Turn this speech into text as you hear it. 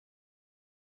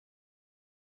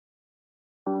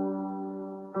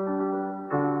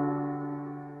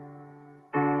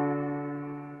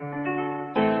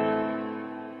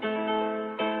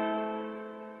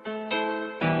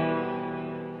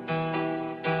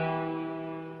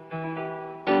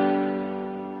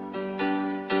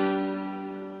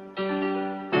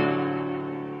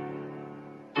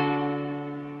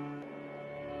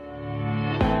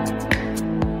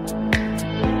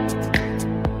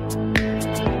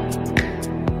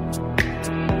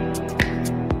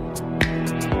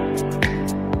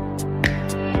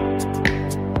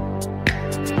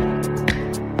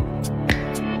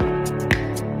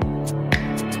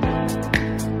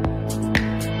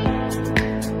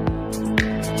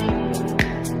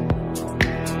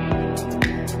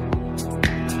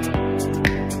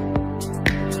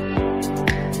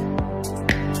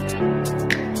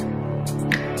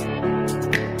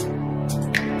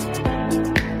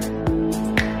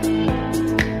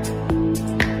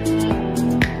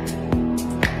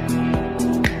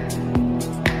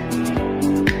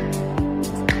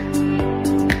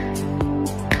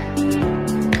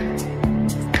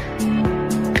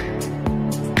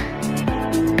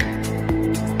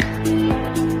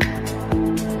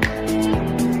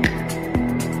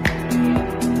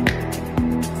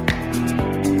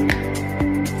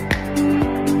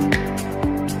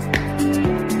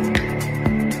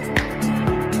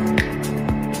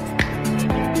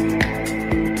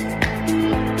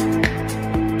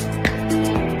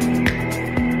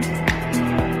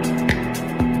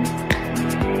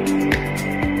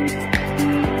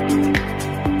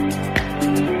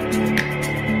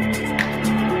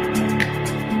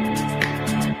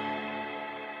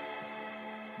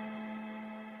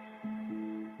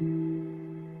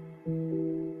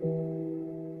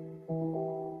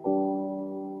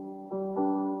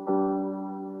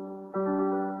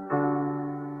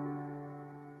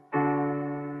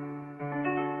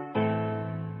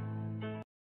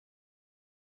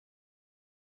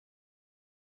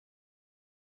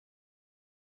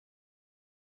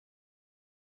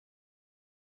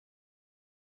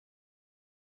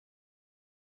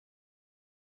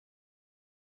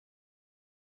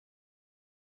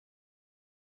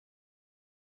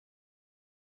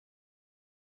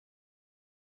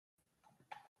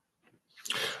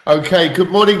Okay,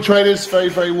 good morning, traders. Very,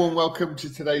 very warm welcome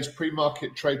to today's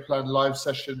pre-market trade plan live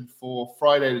session for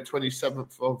Friday, the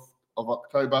 27th of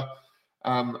October.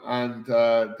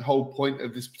 The whole point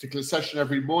of this particular session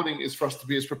every morning is for us to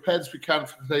be as prepared as we can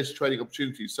for today's trading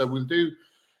opportunities. So we'll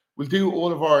do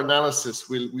all of our analysis.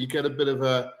 We'll get a bit of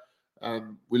a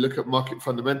we look at market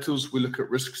fundamentals, we look at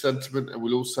risk sentiment, and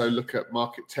we'll also look at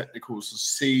market technicals to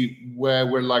see where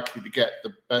we're likely to get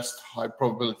the best high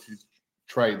probability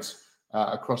trades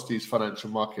across these financial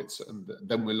markets. And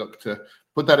then we look to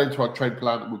put that into our trade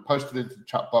plan. We'll post it into the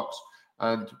chat box,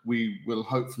 and we will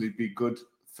hopefully be good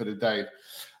for the day.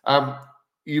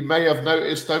 You may have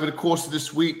noticed over the course of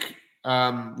this week,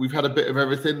 we've had a bit of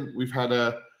everything. We've had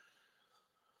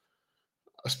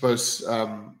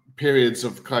periods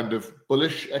of kind of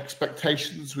bullish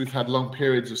expectations. We've had long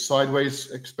periods of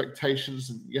sideways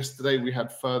expectations. And yesterday we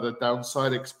had further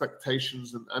downside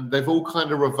expectations, and they've all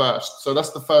kind of reversed. So that's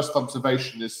the first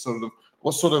observation, is sort of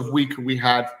what sort of week have we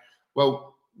had?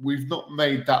 Well, we've not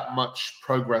made that much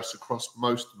progress across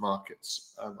most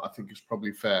markets. I think it's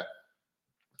probably fair.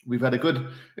 We've had a good,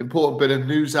 important bit of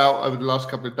news out over the last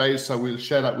couple of days, so we'll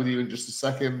share that with you in just a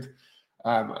second,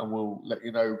 and we'll let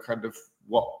you know kind of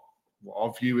what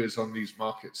our view is on these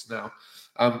markets now.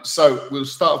 So we'll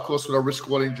start, of course, with our risk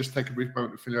warning. Just take a brief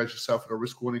moment to familiarize yourself with our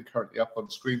risk warning currently up on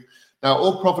screen. Now,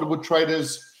 all profitable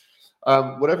traders,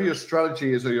 whatever your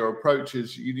strategy is or your approach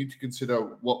is, you need to consider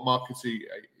what markets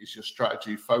is your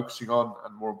strategy focusing on,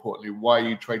 and more importantly, why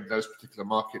you trade in those particular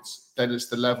markets. Then it's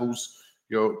the levels,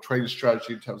 your trading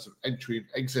strategy in terms of entry and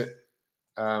exit,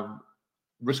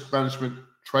 risk management,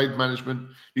 trade management.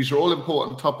 These are all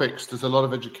important topics. There's a lot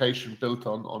of education built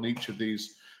on each of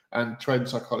these, and trade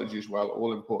psychology as well,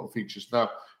 all important features.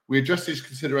 Now, we address these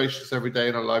considerations every day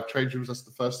in our live trade rooms. That's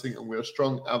the first thing, and we are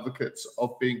strong advocates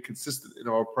of being consistent in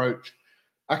our approach,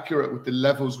 accurate with the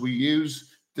levels we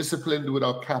use, disciplined with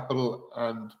our capital,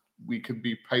 and we can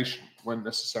be patient when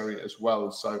necessary as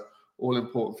well. So all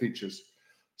important features.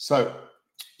 So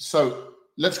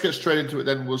let's get straight into it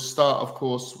then. We'll start, of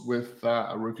course, with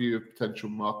a review of potential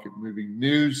market moving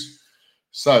news.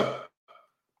 So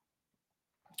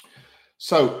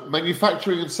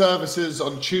manufacturing and services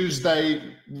on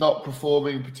Tuesday, not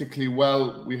performing particularly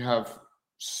well. We have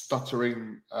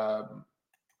stuttering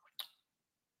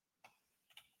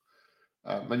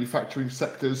manufacturing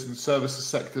sectors and services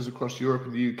sectors across Europe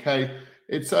and the UK.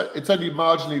 It's only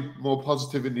marginally more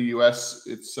positive in the US.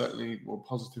 It's certainly more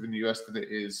positive in the US than it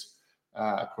is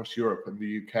across Europe and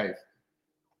the UK.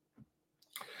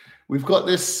 We've got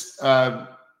this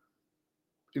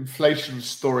inflation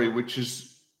story, which is,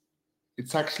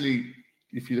 it's actually,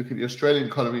 if you look at the Australian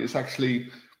economy, it's actually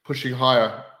pushing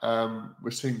higher.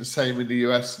 We're seeing the same in the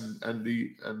US and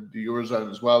the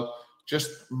Eurozone as well,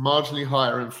 just marginally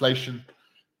higher inflation.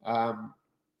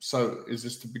 So is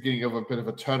this the beginning of a bit of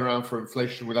a turnaround for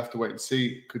inflation? We'll have to wait and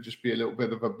see. Could just be a little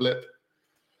bit of a blip.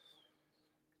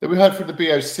 Then we heard from the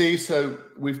BOC. So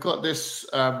we've got this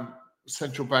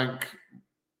central bank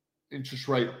interest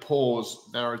rate pause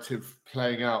narrative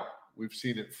playing out. We've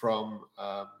seen it from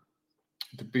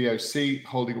the BOC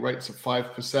holding rates of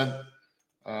 5%.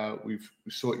 We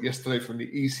saw it yesterday from the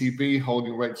ECB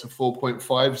holding rates of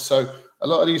 4.5%. So a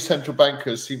lot of these central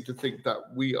bankers seem to think that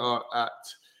we are at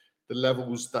the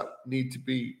levels that need to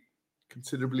be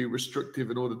considerably restrictive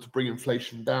in order to bring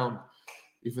inflation down,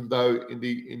 even though in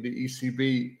the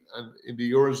ECB and in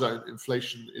the Eurozone,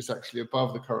 inflation is actually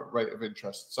above the current rate of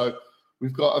interest. So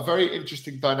we've got a very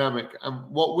interesting dynamic. And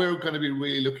what we're going to be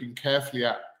really looking carefully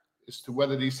at is to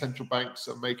whether these central banks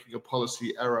are making a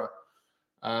policy error.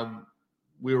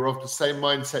 We were of the same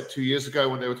mindset 2 years ago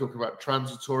when they were talking about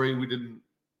transitory.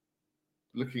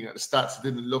 Looking at the stats, it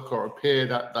didn't look or appear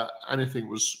that anything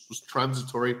was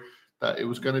transitory, that it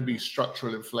was going to be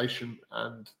structural inflation,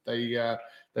 and they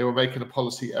were making a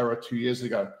policy error 2 years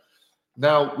ago.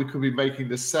 Now we could be making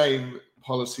the same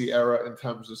policy error in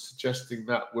terms of suggesting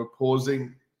that we're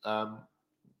pausing.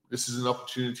 This is an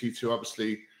opportunity to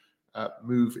obviously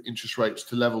move interest rates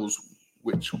to levels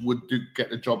which would get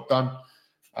the job done.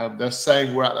 They're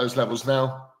saying we're at those levels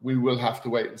now. We will have to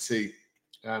wait and see.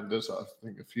 There's, I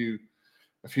think,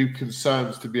 a few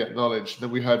concerns to be acknowledged.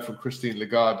 Then we heard from Christine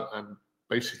Lagarde, and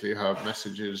basically her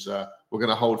message is we're going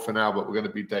to hold for now, but we're going to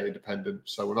be data dependent.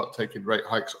 So we're not taking rate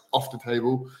hikes off the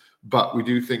table, but we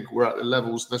do think we're at the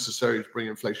levels necessary to bring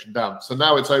inflation down. So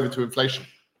now it's over to inflation.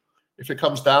 If it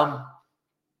comes down,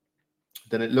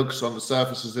 then it looks on the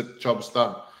surface as if the job's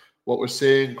done. What we're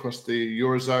seeing across the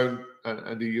Eurozone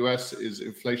and the US is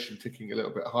inflation ticking a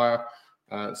little bit higher.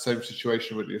 Same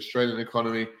situation with the Australian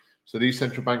economy. So these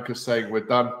central bankers saying we're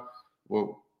done.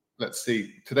 Well, let's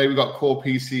see. Today we got core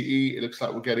PCE. It looks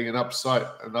like we're getting an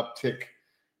uptick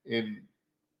in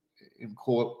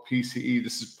core PCE.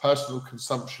 This is personal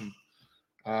consumption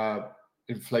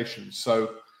inflation.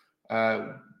 So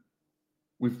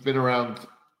we've been around.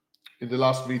 In the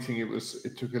last meeting,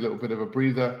 it took a little bit of a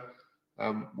breather.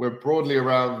 We're broadly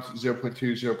around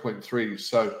 0.2, 0.3.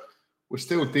 So we're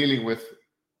still dealing with,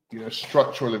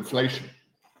 structural inflation,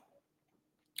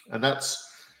 and that's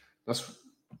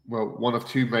one of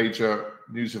two major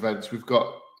news events. We've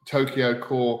got Tokyo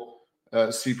core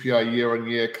CPI year on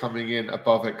year coming in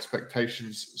above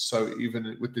expectations. So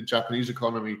even with the Japanese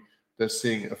economy, they're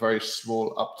seeing a very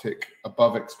small uptick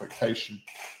above expectation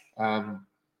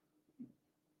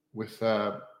with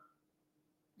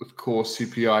core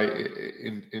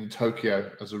CPI in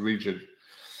Tokyo as a region.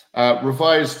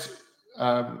 Revised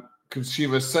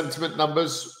consumer sentiment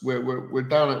numbers. We're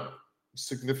down at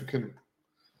significant,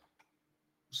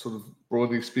 sort of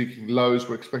broadly speaking, lows.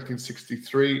 We're expecting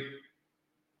 63.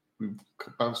 We've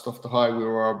bounced off the high. We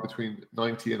were between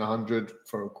 90 and 100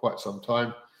 for quite some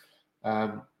time.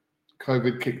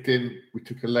 COVID kicked in. We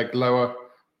took a leg lower,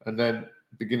 and then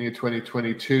beginning of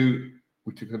 2022,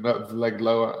 we took another leg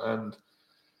lower, and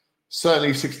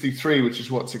certainly 63, which is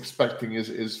what's expecting,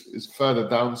 is further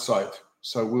downside.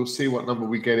 So we'll see what number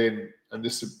we get in, and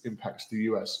this impacts the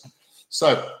US.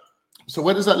 So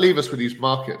where does that leave us with these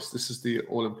markets? This is the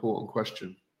all-important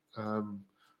question.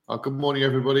 Good morning,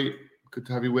 everybody. Good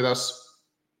to have you with us.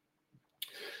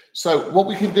 So what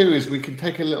we can do is we can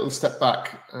take a little step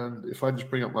back, and if I just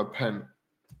bring up my pen,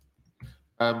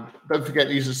 don't forget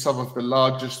these are some of the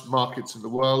largest markets in the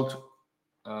world.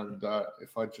 And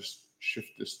if I just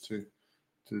shift this to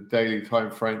the daily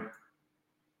time frame.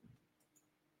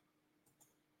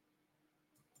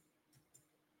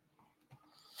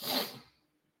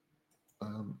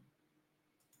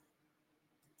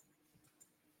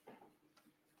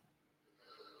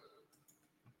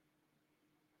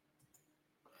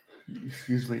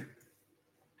 Excuse me.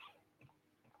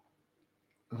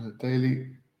 Daily.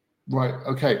 Right.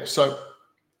 Okay. So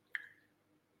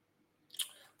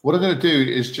what I'm going to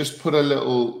do is just put a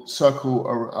little circle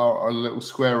or a little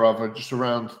square rather just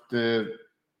around the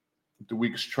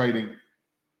week's trading,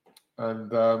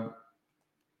 and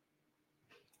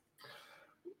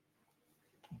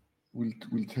we'll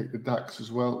take the DAX as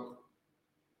well.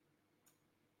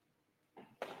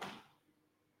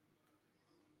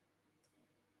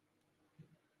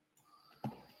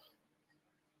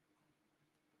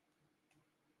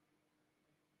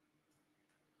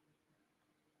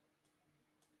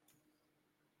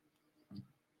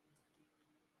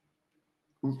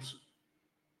 Oops.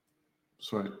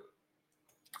 Sorry.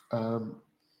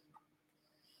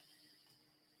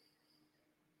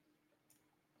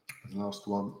 Last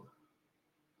one.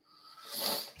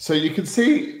 So you can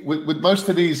see with most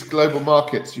of these global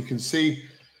markets, you can see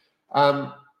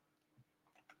that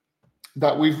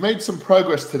we've made some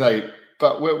progress today,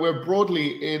 but we're broadly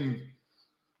in,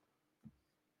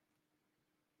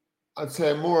 I'd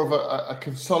say, more of a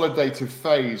consolidative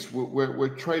phase.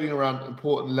 We're trading around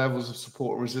important levels of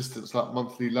support and resistance, like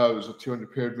monthly lows or 200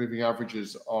 period moving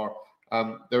averages. Or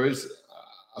there is,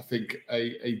 I think,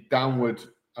 a downward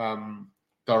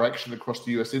direction across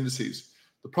the US indices.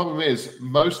 The problem is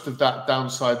most of that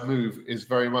downside move is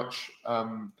very much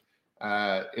in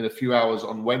a few hours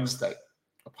on Wednesday.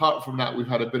 Apart from that, we've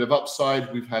had a bit of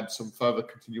upside. We've had some further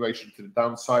continuation to the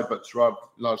downside, but it's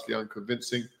largely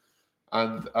unconvincing.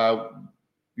 And,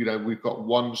 we've got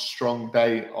one strong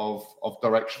day of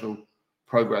directional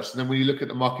progress. And then when you look at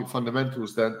the market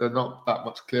fundamentals, they're not that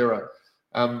much clearer.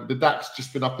 The DAX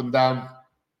just been up and down.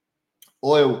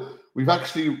 Oil, we've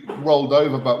actually rolled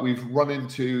over, but we've run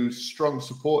into strong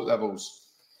support levels.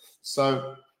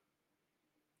 So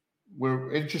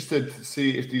we're interested to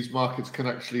see if these markets can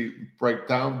actually break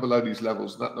down below these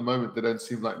levels. And at the moment, they don't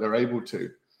seem like they're able to.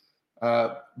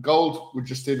 Gold, we're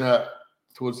just in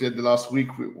towards the end of last week,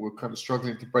 we're kind of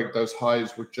struggling to break those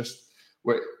highs.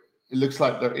 It looks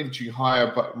like they're inching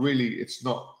higher, but really it's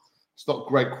not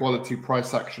great quality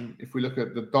price action. If we look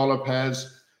at the dollar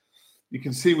pairs, you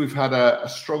can see we've had a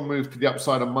strong move to the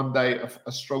upside on Monday,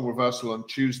 a strong reversal on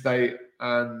Tuesday,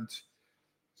 and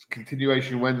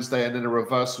continuation Wednesday, and then a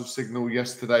reversal signal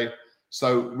yesterday.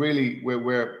 So really,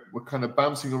 we're kind of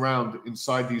bouncing around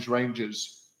inside these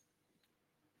ranges.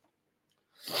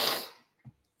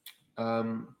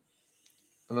 And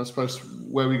I suppose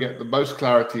where we get the most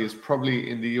clarity is probably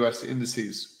in the US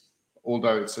indices,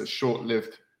 although it's a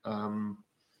short-lived,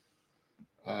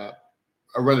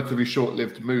 a relatively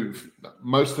short-lived move.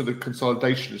 Most of the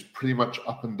consolidation is pretty much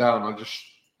up and down. I'll just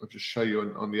show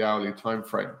you on the hourly time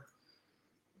frame.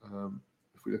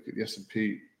 if we look at the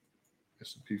S&P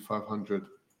 500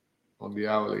 on the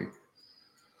hourly,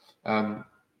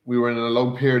 we were in a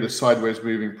long period of sideways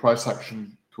moving price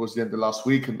action towards the end of last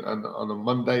week and on a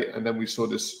Monday, and then we saw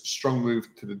this strong move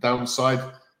to the downside.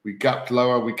 We gapped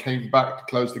lower, we came back to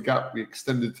close the gap, we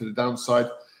extended to the downside,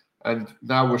 and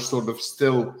now we're sort of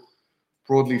still,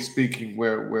 broadly speaking,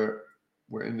 we're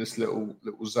in this little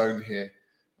zone here.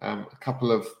 A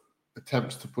couple of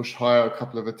attempts to push higher, a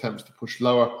couple of attempts to push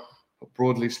lower, but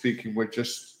broadly speaking, we're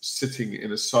just sitting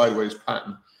in a sideways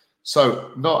pattern.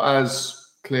 So not as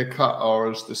clear cut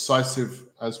or as decisive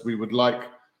as we would like,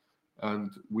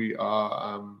 and we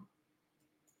are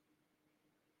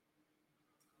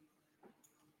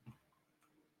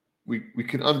we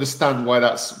can understand why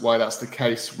that's the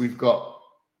case. We've got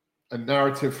a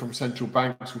narrative from central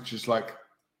banks which is like,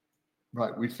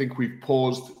 right, we think we've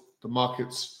paused. The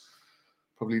markets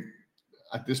probably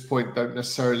at this point don't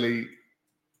necessarily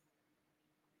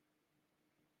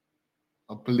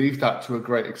believe that to a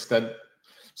great extent.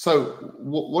 So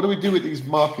what do we do with these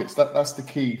markets? That's the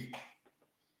key.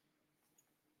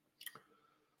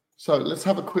 So let's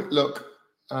have a quick look.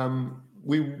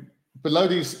 Below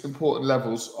these important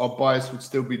levels, our bias would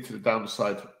still be to the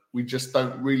downside. We just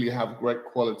don't really have great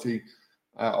quality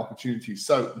opportunities.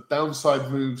 So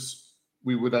downside moves,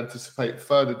 we would anticipate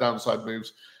further downside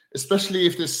moves, especially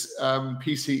if this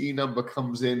PCE number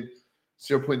comes in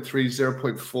 0.3,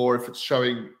 0.4, if it's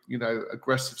showing,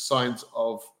 aggressive signs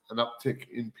of an uptick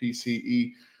in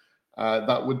PCE,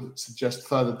 that would suggest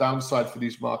further downside for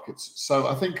these markets. So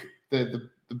I think the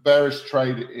bearish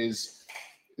trade is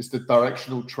the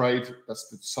directional trade. That's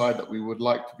the side that we would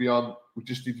like to be on. We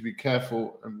just need to be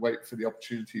careful and wait for the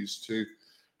opportunities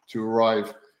to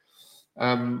arrive.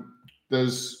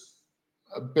 There's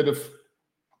a bit of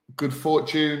good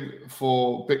fortune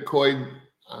for Bitcoin,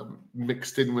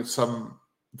 mixed in with some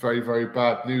very, very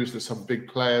bad news. There's some big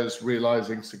players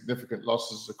realizing significant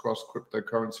losses across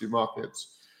cryptocurrency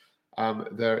markets.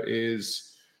 There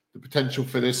is the potential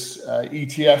for this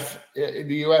ETF in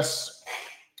the US,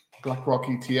 BlackRock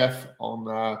ETF on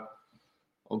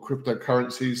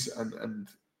cryptocurrencies, and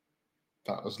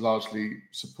that was largely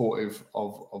supportive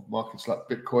of markets like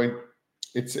Bitcoin.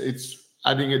 It's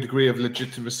adding a degree of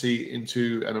legitimacy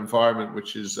into an environment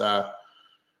which is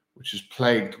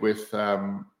plagued with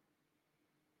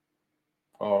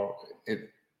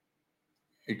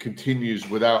it continues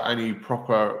without any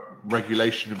proper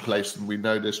regulation in place, and we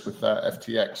know this with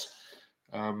FTX.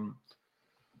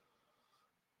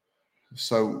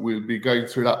 So we'll be going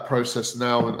through that process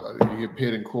now, and he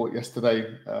appeared in court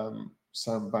yesterday,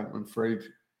 Sam Bankman-Fried.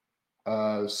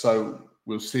 So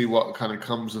we'll see what kind of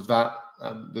comes of that.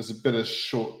 There's a bit of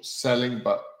short selling,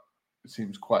 but it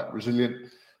seems quite resilient.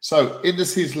 So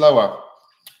indices lower.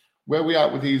 Where are we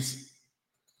at with these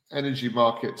energy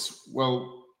markets?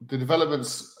 Well, the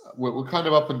developments, we're kind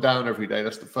of up and down every day.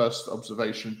 That's the first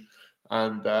observation.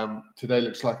 And today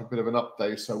looks like a bit of an up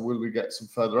day. So will we get some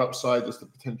further upside? There's the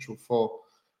potential for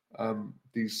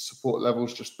these support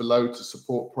levels just below to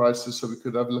support prices. So we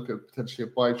could have a look at potentially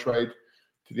a buy trade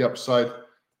to the upside.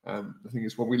 The thing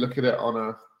is, when we look at it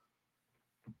on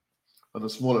a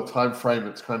smaller time frame,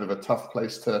 it's kind of a tough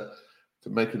place to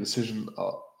make a decision.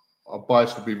 Our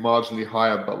bias would be marginally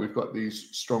higher, but we've got these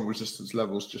strong resistance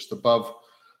levels just above.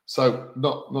 So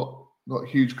not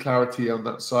huge clarity on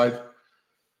that side.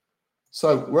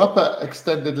 So we're up at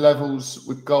extended levels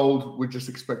with gold. We're just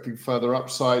expecting further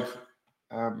upside.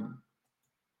 The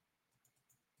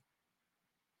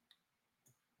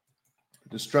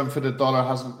strength of the dollar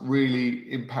hasn't really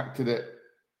impacted it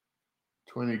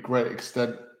to any great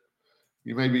extent.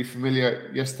 You may be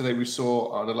familiar, yesterday we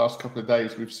saw, the last couple of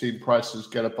days, we've seen prices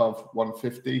get above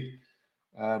 150.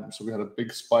 So we had a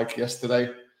big spike yesterday,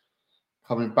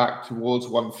 coming back towards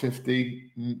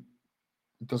 150.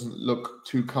 It doesn't look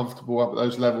too comfortable up at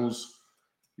those levels.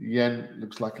 The yen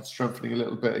looks like it's strengthening a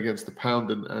little bit against the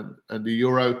pound and the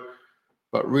euro,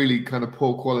 but really kind of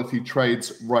poor quality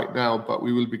trades right now, but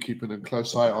we will be keeping a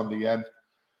close eye on the yen.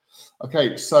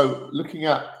 Okay, so looking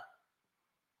at,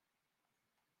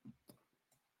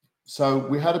 so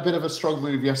we had a bit of a strong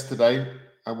move yesterday,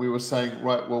 and we were saying,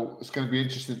 right, well, it's going to be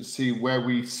interesting to see where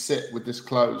we sit with this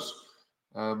close.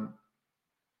 And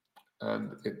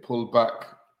it pulled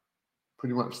back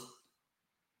pretty much.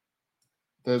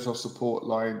 There's our support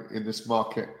line in this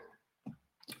market.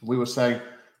 We were saying,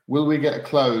 will we get a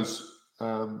close,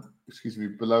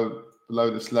 below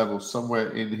this level, somewhere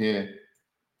in here?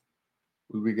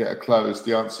 Will we get a close?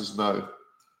 The answer is no.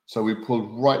 So we pulled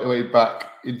right away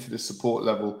back into the support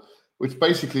level, which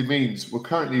basically means we're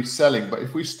currently selling. But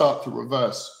if we start to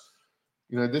reverse,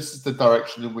 this is the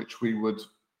direction in which we would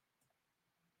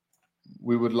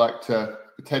we would like to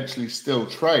potentially still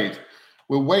trade.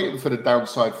 We're waiting for the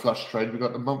downside flush trade. We've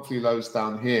got the monthly lows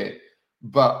down here.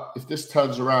 But if this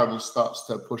turns around and starts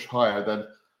to push higher, then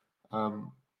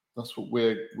that's what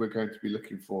we're going to be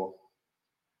looking for.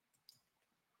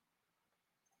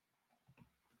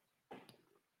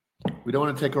 We don't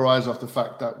want to take our eyes off the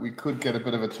fact that we could get a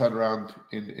bit of a turnaround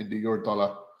in the euro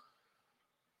dollar.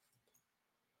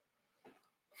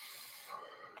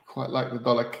 Quite like the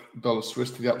dollar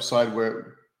Swiss to the upside,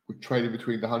 where we're trading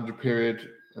between the 100 period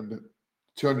and the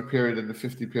 200 period and the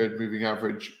 50 period moving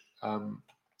average.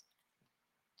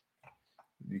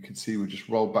 You can see we just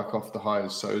rolled back off the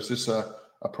highs. So is this a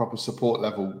proper support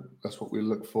level? That's what we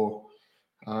look for.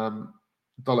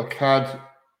 Dollar CAD.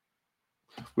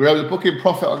 We were able to book in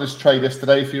profit on this trade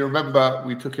yesterday. If you remember,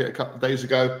 we took it a couple of days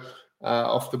ago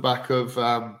off the back of,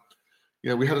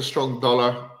 we had a strong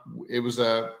dollar. It was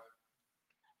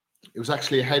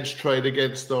actually a hedge trade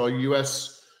against our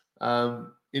US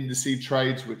indice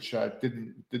trades, which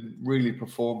didn't really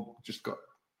perform. Just got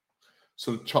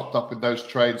sort of chopped up in those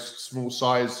trades, small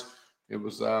size. It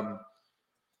was the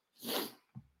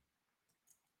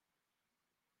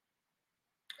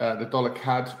dollar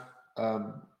CAD.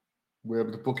 We were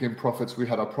able to book in profits. We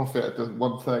had our profit at the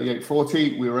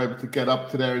 138.40. We were able to get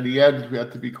up to there in the end. We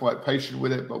had to be quite patient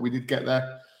with it, but we did get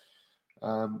there.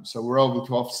 So we're able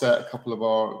to offset a couple of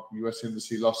our US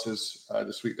indice losses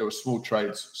this week. There were small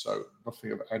trades, so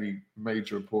nothing of any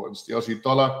major importance. The Aussie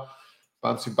dollar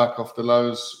bouncing back off the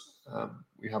lows.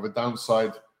 We have a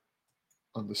downside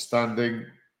understanding.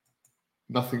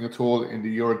 Nothing at all in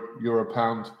the euro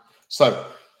pound. So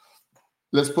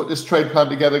let's put this trade plan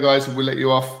together, guys, and we'll let you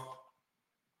off.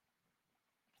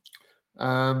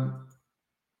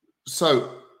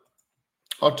 So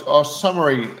our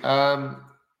summary.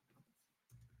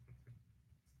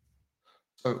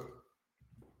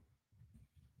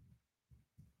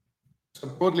 So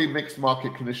broadly mixed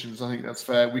market conditions. I think that's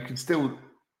fair. We can still,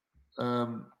 I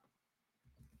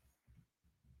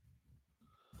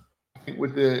think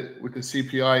with the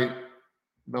CPI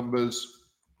numbers,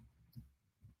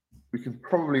 we can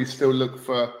probably still look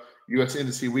for US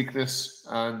indice weakness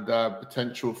and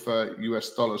potential for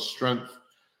US dollar strength.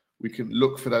 We can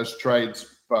look for those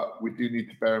trades, but we do need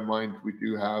to bear in mind we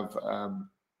do have.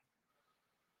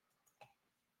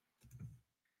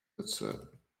 Let's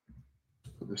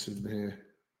put this in here.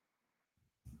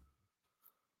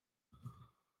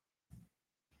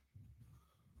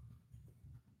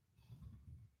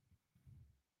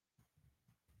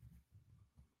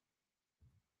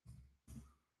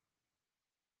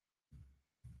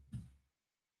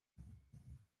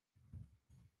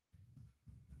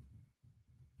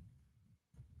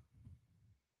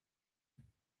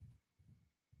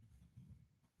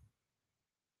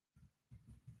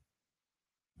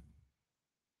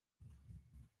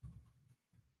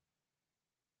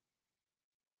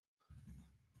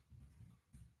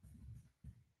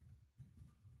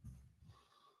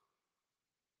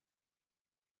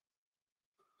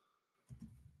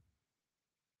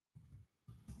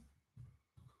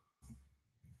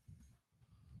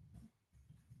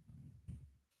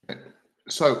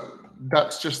 So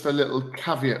that's just a little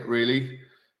caveat, really.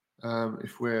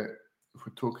 If we're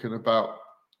talking about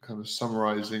kind of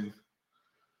summarizing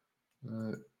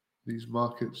these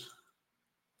markets,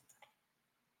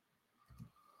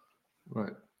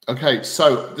 right? Okay,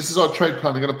 so this is our trade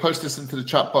plan. I'm going to post this into the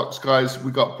chat box, guys.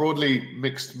 We got broadly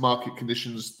mixed market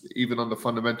conditions, even on the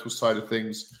fundamental side of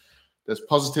things. There's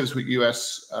positives with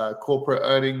US corporate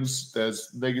earnings.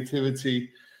 There's negativity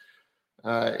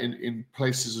in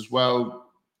places as well.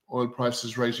 Oil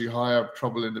prices raging higher,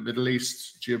 trouble in the Middle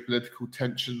East, geopolitical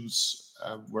tensions,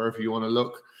 wherever you want to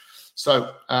look.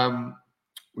 So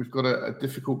we've got a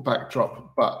difficult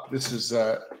backdrop, but this is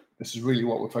really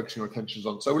what we're focusing our attentions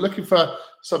on. So we're looking for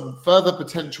some further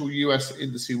potential US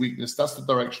indice weakness. That's the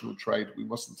directional trade. We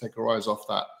mustn't take our eyes off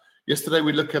that. Yesterday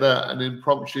we looked at an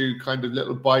impromptu kind of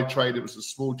little buy trade. It was a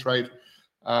small trade,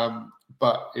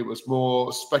 but it was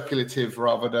more speculative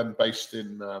rather than based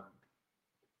in.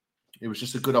 It was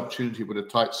just a good opportunity with a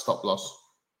tight stop loss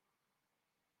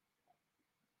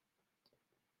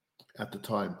at the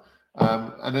time.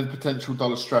 And then potential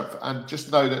dollar strength. And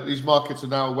just know that these markets are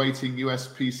now awaiting US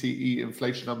PCE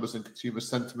inflation numbers and consumer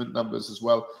sentiment numbers as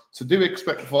well. So do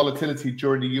expect volatility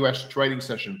during the US trading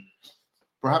session.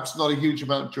 Perhaps not a huge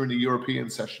amount during the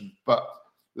European session, but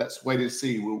let's wait and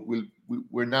see.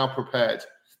 We're now prepared.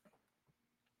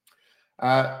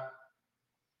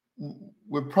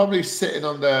 We're probably sitting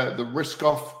on the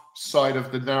risk-off side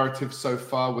of the narrative so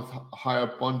far with higher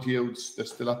bond yields. They're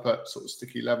still up at sort of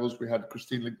sticky levels. We had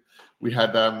Janet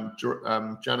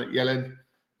Yellen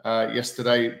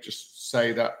yesterday, just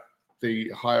say that the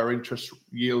higher interest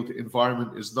yield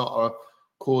environment is not a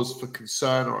cause for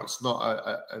concern, or it's not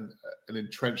an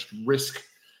entrenched risk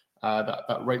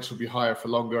that rates will be higher for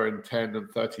longer in 10 and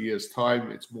 30 years'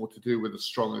 time. It's more to do with a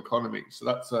strong economy. So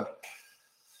that's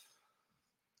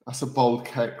a bold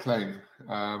claim.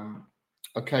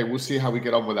 Okay, we'll see how we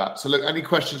get on with that. So look, any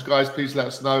questions, guys, please let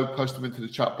us know. Post them into the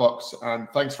chat box. And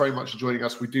thanks very much for joining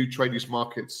us. We do trade these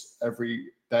markets every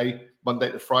day, Monday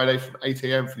to Friday from 8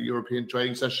 a.m. for the European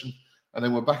trading session. And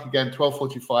then we're back again,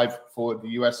 12:45 for the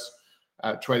US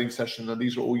trading session. And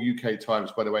these are all UK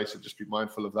times, by the way, so just be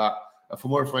mindful of that. For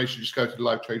more information, just go to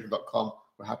livetrader.com.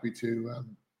 We're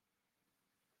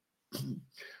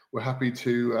happy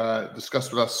to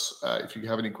discuss with us if you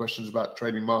have any questions about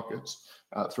trading markets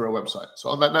through our website. So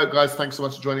on that note, guys, thanks so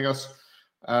much for joining us.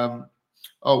 One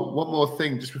more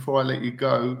thing just before I let you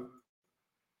go.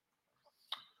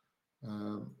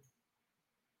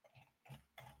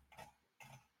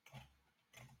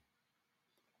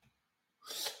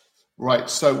 Right,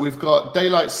 so we've got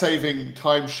daylight saving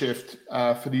time shift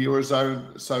for the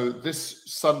Eurozone. So this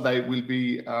Sunday we'll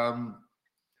be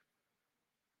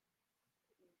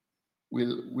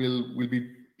we'll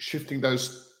be shifting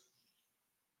those.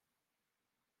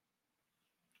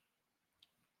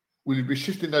 We'll be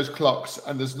shifting those clocks,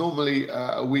 and there's normally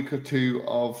a week or two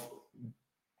of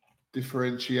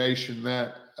differentiation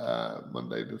there.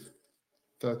 Monday the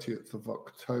 30th of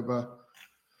October.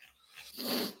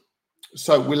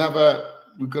 So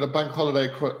we've got a bank holiday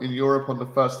in Europe on the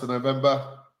 1st of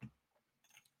November.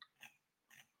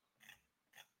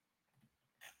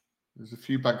 There's a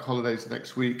few bank holidays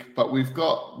next week, but we're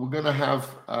going to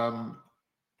have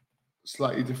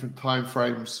slightly different time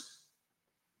frames.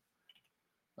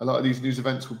 A lot of these news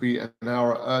events will be an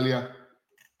hour earlier.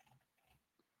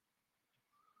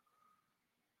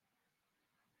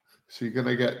 So you're going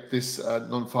to get this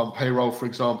non-farm payroll, for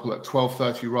example, at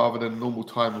 12:30 rather than normal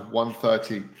time of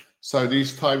 1:30. So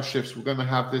these time shifts, we're going to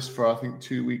have this for, I think,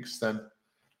 2 weeks then,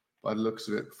 by the looks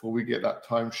of it, before we get that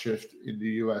time shift in the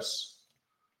US.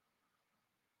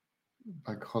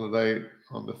 Bank holiday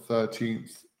on the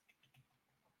 13th.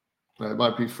 No, it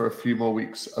might be for a few more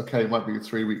weeks. Okay, it might be a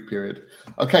 3-week period.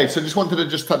 Okay, so just wanted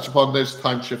to touch upon those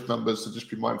time shift numbers, so just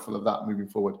be mindful of that moving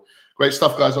forward. Great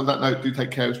stuff, guys. On that note, do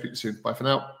take care. We'll speak soon. Bye for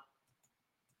now.